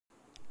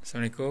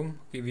Assalamualaikum.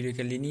 Video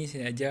kali ni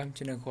saya nak ajar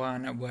macam mana korang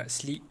nak buat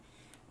slip,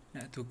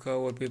 nak tukar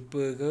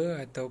wallpaper ke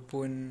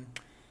ataupun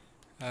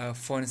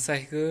font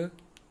size ke.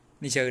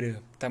 Ni cara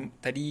dia.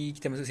 Tadi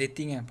kita masuk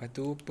setting kan, lepas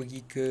tu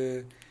pergi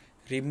ke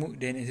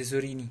remote dan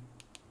aksesori ni.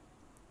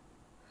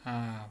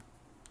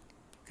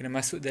 Kena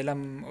masuk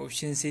dalam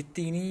option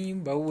setting ni,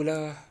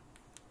 barulah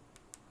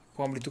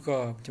korang boleh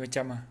tukar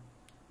macam-macam lah.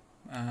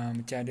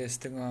 Macam ada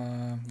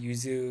setengah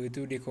user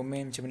tu dia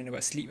komen macam mana nak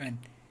buat slip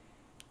kan.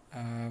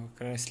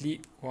 Kalau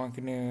slip, korang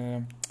kena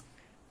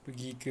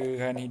pergi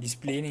ke ni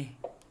display ni.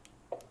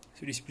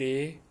 So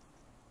display,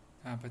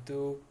 lepas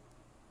tu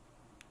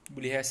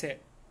boleh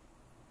set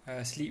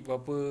slip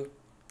berapa.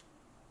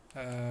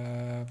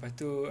 Lepas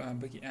tu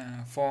bagi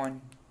font,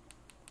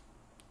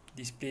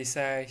 display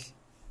size,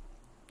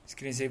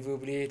 screen saver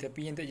boleh.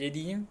 Tapi yang tak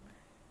jadinya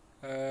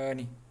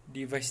ni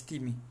device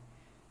theme ni,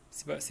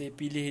 sebab saya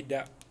pilih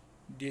dark,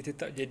 dia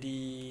tetap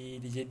jadi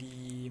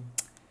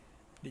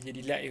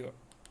light juga.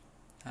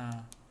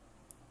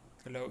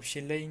 Kalau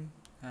option lain,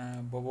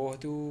 bawah-bawah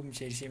tu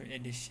macam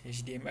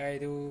HDMI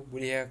tu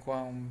boleh lah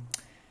korang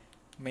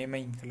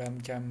main-main. Kalau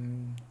macam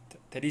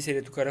tadi saya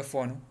dah tukar dah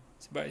font tu,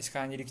 sebab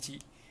sekarang jadi kecil.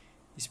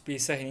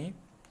 Display size ni,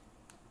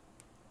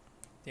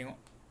 tengok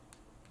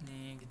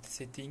ni kita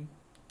setting,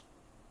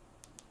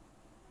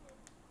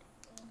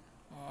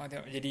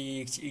 tengok jadi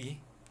kecil lagi.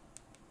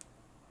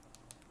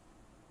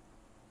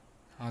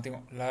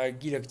 Tengok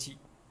lagi dah kecil.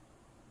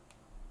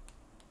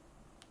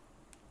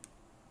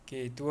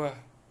 Okay, tu lah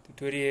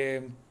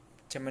tutorial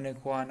macam mana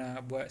korang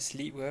nak buat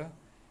slip ke,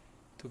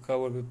 tukar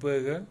wallpaper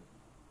ke,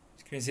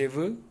 screen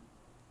saver,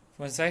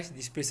 font size,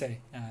 display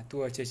size.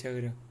 Tu lah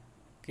cara-cara dia.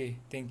 Okay,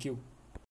 thank you.